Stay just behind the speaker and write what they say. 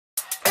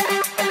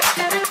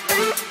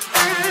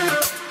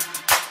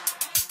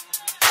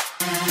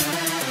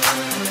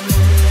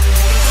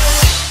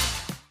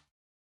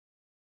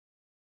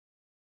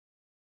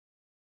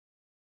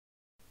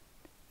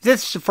If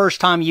this is the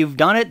first time you've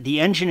done it, the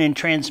engine and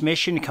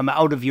transmission come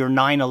out of your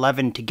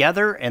 911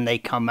 together and they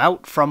come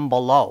out from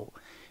below.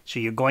 So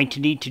you're going to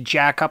need to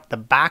jack up the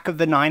back of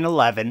the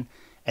 911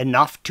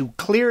 enough to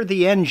clear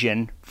the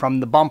engine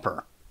from the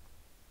bumper.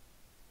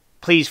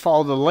 Please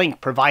follow the link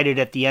provided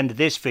at the end of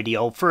this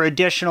video for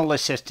additional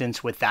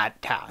assistance with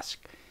that task.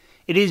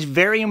 It is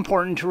very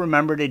important to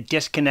remember to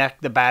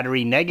disconnect the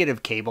battery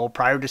negative cable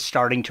prior to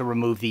starting to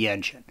remove the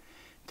engine.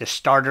 The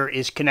starter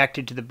is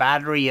connected to the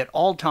battery at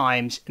all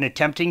times, and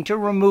attempting to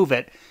remove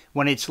it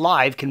when it's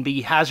live can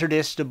be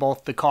hazardous to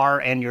both the car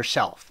and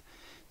yourself.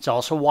 It's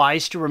also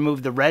wise to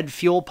remove the red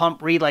fuel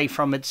pump relay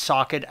from its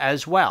socket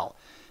as well.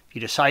 If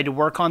you decide to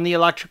work on the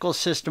electrical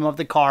system of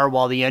the car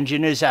while the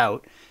engine is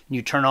out, and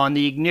you turn on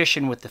the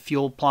ignition with the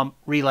fuel pump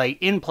relay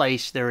in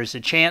place, there is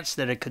a chance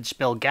that it could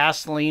spill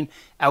gasoline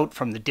out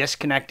from the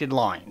disconnected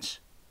lines.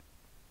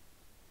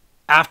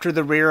 After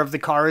the rear of the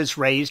car is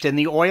raised and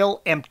the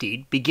oil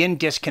emptied, begin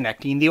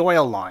disconnecting the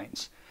oil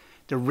lines.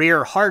 The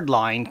rear hard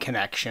line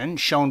connection,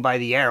 shown by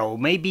the arrow,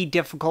 may be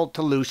difficult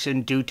to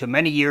loosen due to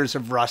many years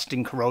of rust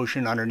and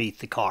corrosion underneath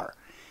the car.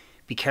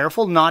 Be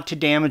careful not to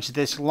damage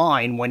this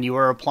line when you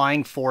are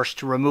applying force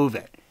to remove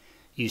it.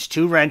 Use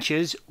 2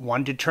 wrenches,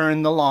 one to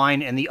turn the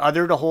line and the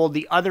other to hold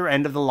the other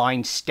end of the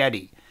line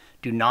steady.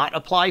 Do not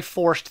apply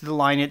force to the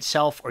line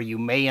itself or you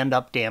may end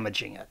up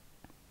damaging it.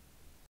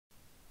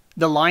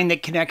 The line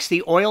that connects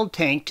the oil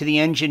tank to the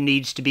engine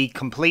needs to be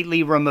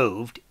completely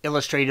removed,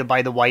 illustrated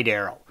by the white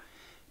arrow.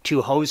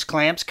 2 hose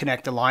clamps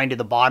connect the line to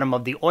the bottom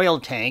of the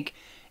oil tank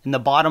and the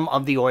bottom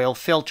of the oil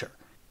filter.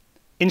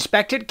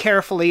 Inspect it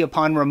carefully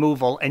upon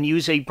removal and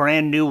use a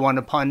brand new one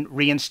upon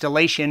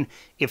reinstallation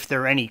if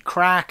there are any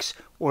cracks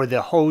or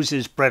the hose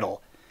is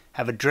brittle.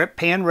 Have a drip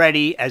pan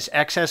ready as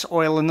excess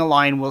oil in the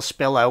line will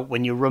spill out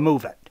when you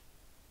remove it.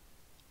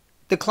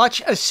 The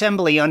clutch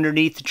assembly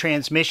underneath the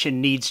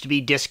transmission needs to be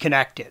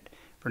disconnected.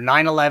 For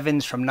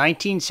 911s from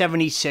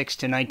 1976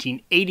 to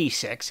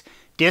 1986,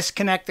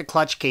 disconnect the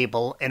clutch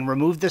cable and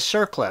remove the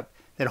circlip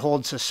that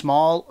holds a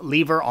small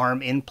lever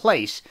arm in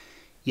place,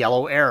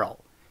 yellow arrow.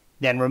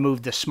 Then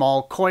remove the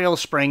small coil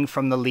spring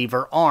from the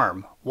lever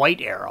arm,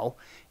 white arrow,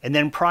 and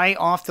then pry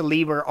off the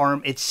lever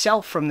arm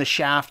itself from the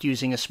shaft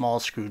using a small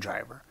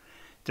screwdriver.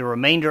 The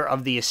remainder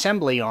of the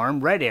assembly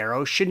arm, red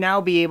arrow, should now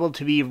be able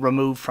to be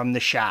removed from the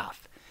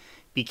shaft.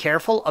 Be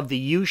careful of the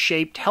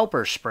U-shaped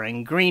helper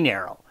spring, green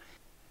arrow,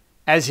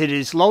 as it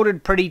is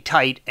loaded pretty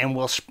tight and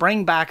will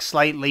spring back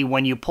slightly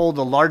when you pull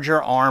the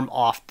larger arm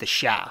off the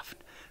shaft.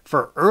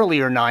 For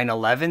earlier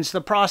 911s,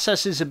 the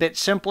process is a bit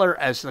simpler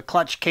as the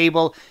clutch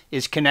cable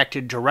is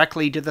connected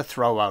directly to the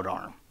throwout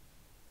arm.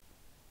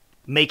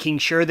 Making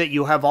sure that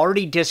you have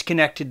already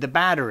disconnected the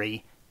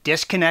battery,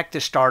 disconnect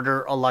the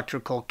starter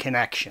electrical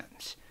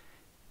connections.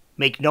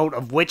 Make note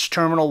of which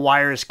terminal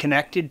wire is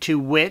connected to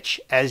which,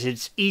 as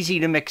it's easy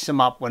to mix them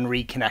up when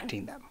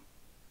reconnecting them.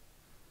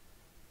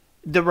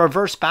 The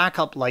reverse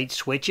backup light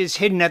switch is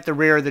hidden at the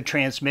rear of the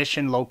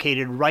transmission,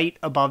 located right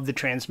above the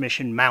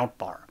transmission mount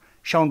bar,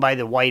 shown by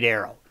the white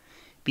arrow.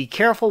 Be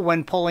careful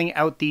when pulling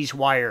out these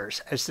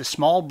wires, as the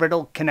small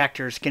brittle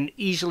connectors can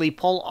easily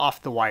pull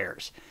off the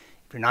wires.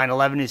 If your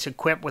 911 is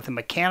equipped with a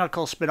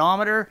mechanical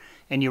speedometer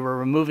and you are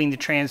removing the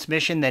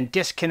transmission, then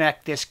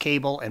disconnect this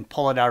cable and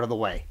pull it out of the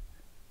way.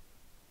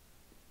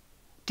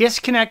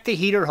 Disconnect the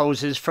heater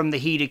hoses from the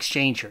heat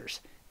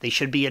exchangers. They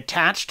should be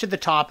attached to the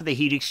top of the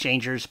heat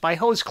exchangers by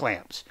hose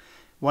clamps.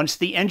 Once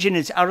the engine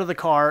is out of the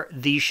car,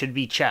 these should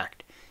be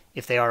checked.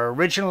 If they are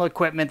original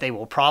equipment, they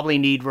will probably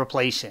need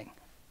replacing.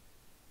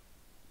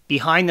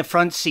 Behind the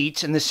front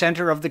seats in the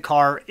center of the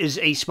car is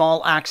a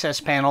small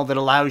access panel that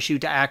allows you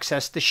to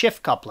access the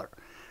shift coupler.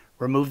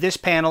 Remove this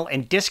panel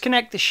and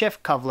disconnect the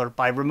shift coupler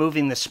by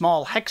removing the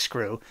small hex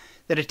screw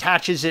that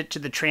attaches it to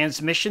the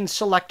transmission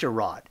selector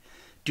rod.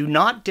 Do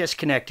not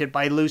disconnect it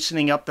by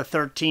loosening up the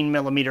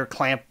 13mm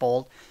clamp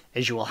bolt,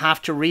 as you will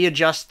have to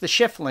readjust the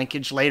shift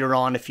linkage later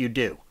on if you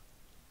do.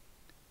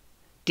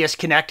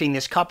 Disconnecting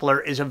this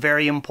coupler is a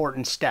very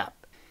important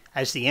step.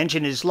 As the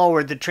engine is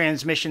lowered, the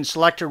transmission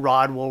selector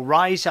rod will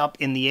rise up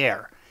in the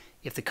air.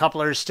 If the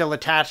coupler is still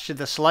attached to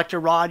the selector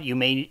rod, you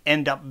may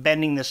end up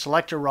bending the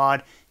selector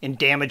rod and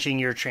damaging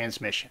your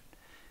transmission.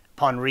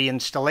 Upon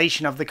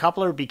reinstallation of the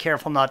coupler, be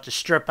careful not to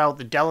strip out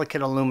the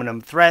delicate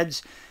aluminum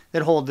threads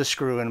that hold the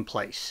screw in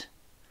place.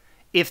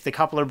 If the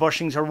coupler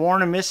bushings are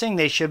worn or missing,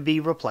 they should be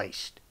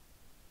replaced.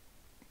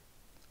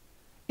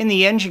 In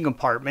the engine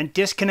compartment,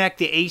 disconnect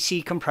the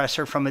AC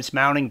compressor from its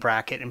mounting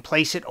bracket and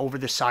place it over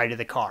the side of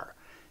the car.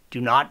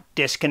 Do not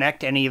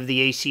disconnect any of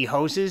the AC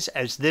hoses,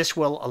 as this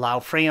will allow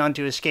Freon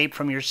to escape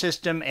from your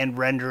system and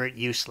render it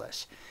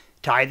useless.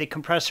 Tie the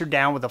compressor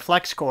down with a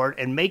flex cord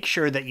and make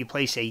sure that you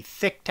place a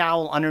thick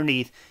towel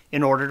underneath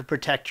in order to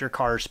protect your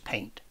car's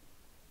paint.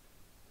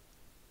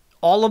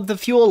 All of the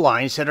fuel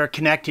lines that are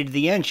connected to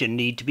the engine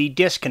need to be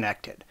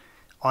disconnected.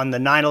 On the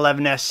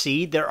 911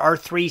 SC, there are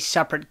 3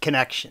 separate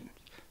connections.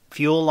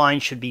 Fuel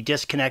lines should be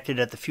disconnected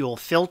at the fuel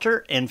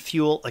filter and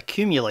fuel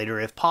accumulator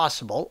if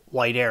possible,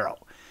 white arrow.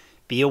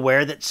 Be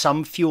aware that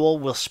some fuel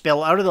will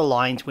spill out of the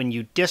lines when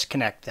you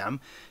disconnect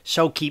them,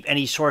 so keep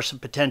any source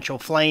of potential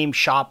flame,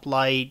 shop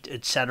light,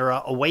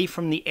 etc. away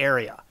from the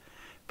area.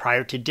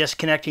 Prior to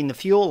disconnecting the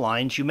fuel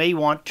lines, you may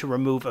want to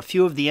remove a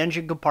few of the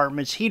engine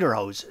compartment's heater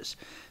hoses.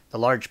 The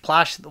large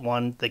plastic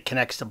one that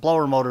connects the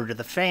blower motor to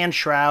the fan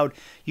shroud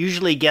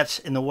usually gets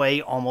in the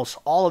way almost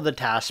all of the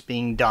tasks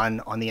being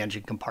done on the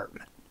engine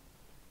compartment.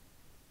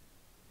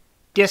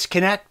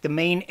 Disconnect the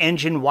main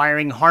engine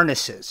wiring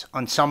harnesses.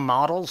 On some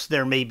models,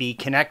 there may be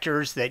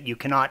connectors that you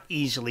cannot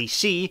easily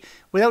see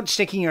without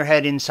sticking your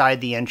head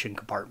inside the engine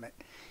compartment.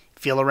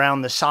 Feel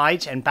around the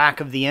sides and back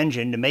of the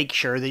engine to make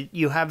sure that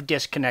you have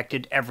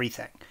disconnected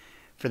everything.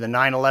 For the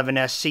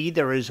 911 SC,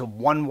 there is a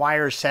one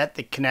wire set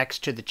that connects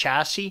to the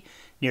chassis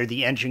near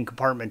the engine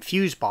compartment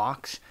fuse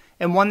box,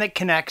 and one that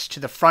connects to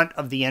the front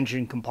of the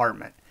engine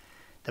compartment.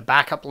 The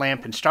backup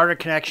lamp and starter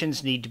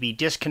connections need to be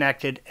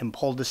disconnected and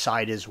pulled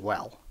aside as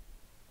well.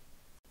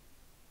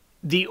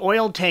 The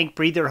oil tank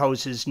breather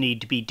hoses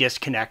need to be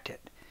disconnected.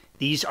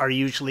 These are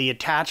usually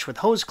attached with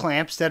hose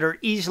clamps that are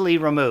easily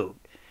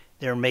removed.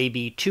 There may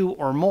be 2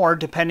 or more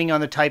depending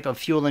on the type of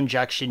fuel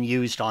injection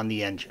used on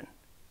the engine.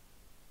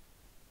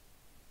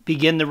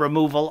 Begin the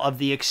removal of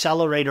the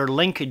accelerator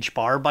linkage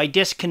bar by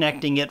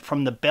disconnecting it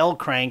from the bell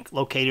crank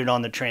located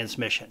on the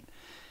transmission.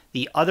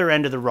 The other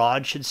end of the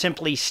rod should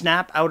simply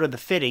snap out of the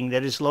fitting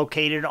that is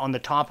located on the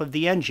top of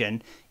the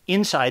engine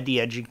inside the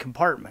engine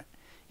compartment,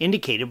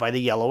 indicated by the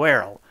yellow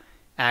arrow.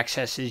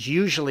 Access is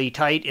usually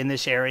tight in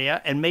this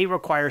area and may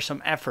require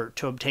some effort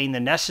to obtain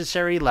the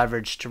necessary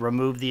leverage to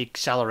remove the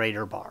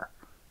accelerator bar.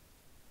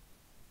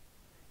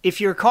 If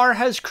your car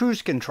has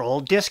cruise control,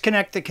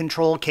 disconnect the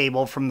control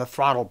cable from the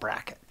throttle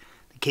bracket.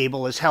 The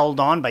cable is held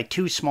on by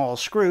 2 small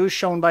screws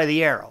shown by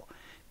the arrow.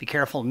 Be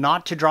careful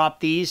not to drop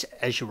these.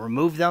 As you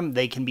remove them,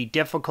 they can be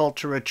difficult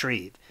to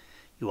retrieve.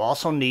 You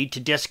also need to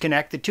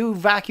disconnect the 2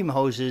 vacuum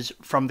hoses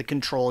from the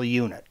control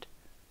unit.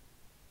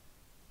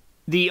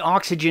 The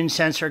oxygen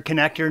sensor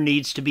connector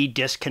needs to be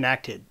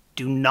disconnected.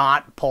 Do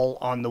not pull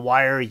on the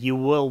wire. You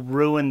will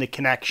ruin the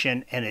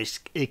connection and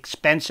it's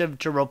expensive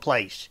to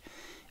replace.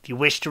 If you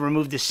wish to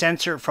remove the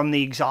sensor from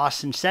the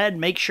exhaust instead,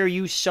 make sure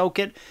you soak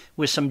it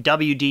with some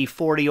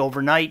WD-40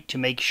 overnight to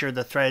make sure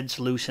the threads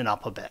loosen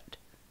up a bit.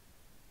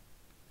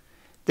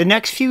 The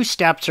next few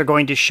steps are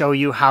going to show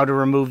you how to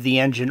remove the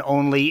engine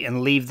only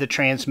and leave the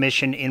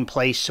transmission in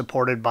place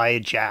supported by a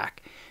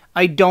jack.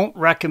 I don't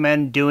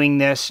recommend doing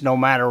this no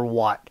matter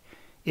what.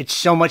 It's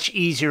so much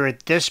easier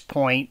at this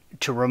point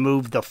to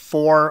remove the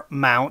 4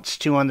 mounts,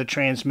 2 on the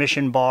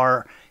transmission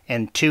bar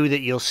and 2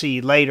 that you'll see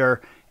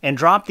later, and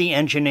drop the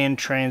engine and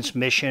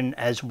transmission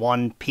as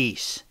one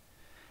piece.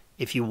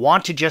 If you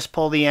want to just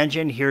pull the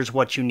engine, here's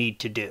what you need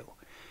to do.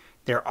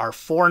 There are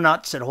 4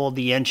 nuts that hold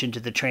the engine to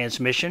the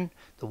transmission.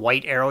 The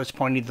white arrow is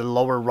pointing to the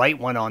lower right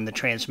one on the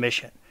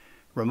transmission.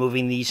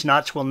 Removing these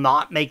nuts will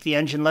not make the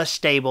engine less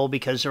stable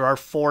because there are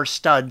 4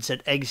 studs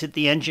that exit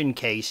the engine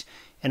case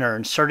and are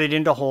inserted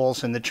into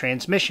holes in the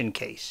transmission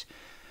case.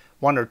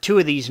 1 or 2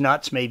 of these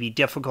nuts may be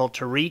difficult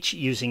to reach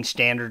using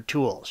standard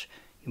tools.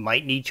 You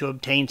might need to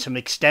obtain some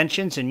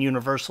extensions and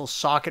universal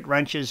socket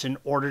wrenches in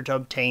order to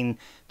obtain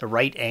the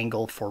right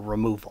angle for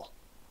removal.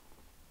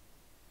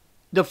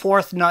 The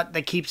 4th nut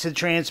that keeps the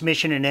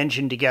transmission and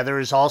engine together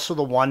is also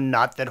the one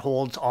nut that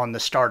holds on the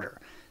starter.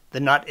 The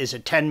nut is a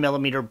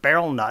 10mm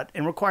barrel nut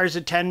and requires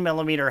a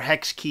 10mm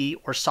hex key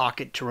or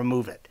socket to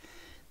remove it.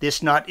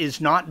 This nut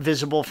is not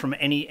visible from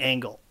any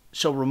angle,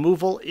 so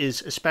removal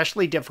is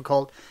especially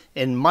difficult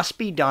and must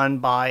be done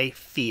by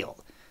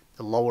feel.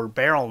 The lower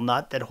barrel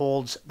nut that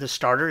holds the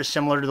starter is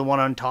similar to the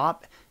one on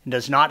top and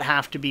does not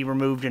have to be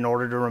removed in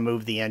order to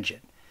remove the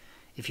engine.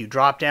 If you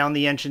drop down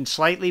the engine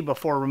slightly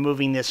before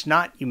removing this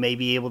nut, you may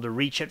be able to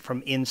reach it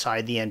from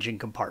inside the engine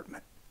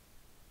compartment.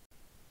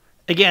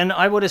 Again,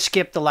 I would have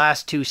skipped the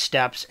last 2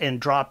 steps and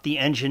dropped the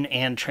engine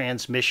and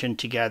transmission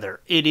together.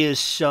 It is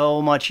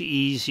so much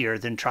easier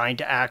than trying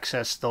to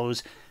access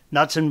those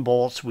nuts and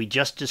bolts we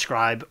just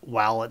described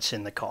while it's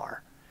in the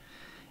car.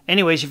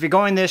 Anyways, if you're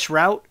going this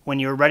route, when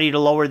you're ready to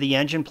lower the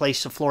engine,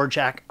 place the floor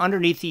jack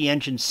underneath the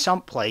engine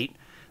sump plate.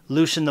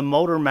 Loosen the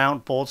motor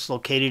mount bolts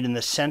located in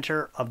the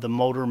center of the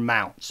motor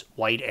mounts,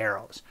 white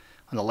arrows.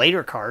 On the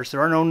later cars, there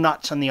are no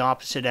nuts on the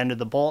opposite end of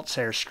the bolts.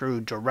 They are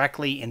screwed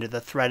directly into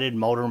the threaded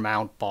motor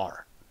mount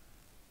bar.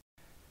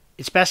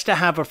 It's best to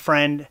have a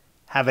friend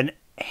have a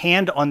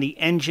hand on the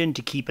engine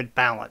to keep it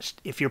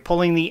balanced. If you're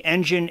pulling the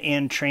engine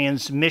and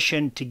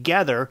transmission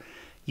together,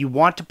 you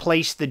want to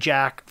place the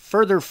jack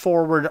further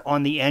forward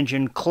on the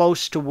engine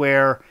close to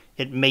where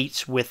it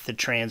mates with the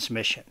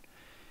transmission.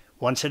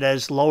 Once it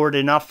has lowered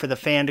enough for the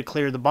fan to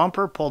clear the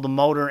bumper, pull the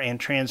motor and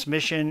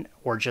transmission,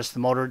 or just the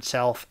motor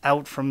itself,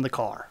 out from the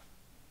car.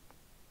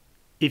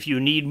 If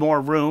you need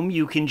more room,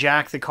 you can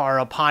jack the car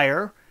up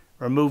higher,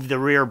 remove the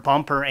rear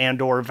bumper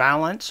and/or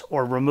valance,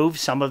 or remove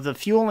some of the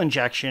fuel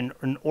injection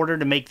in order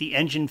to make the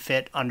engine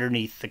fit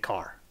underneath the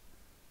car.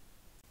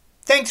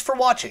 Thanks for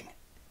watching.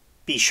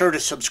 Be sure to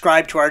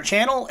subscribe to our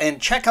channel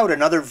and check out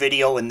another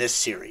video in this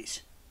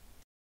series.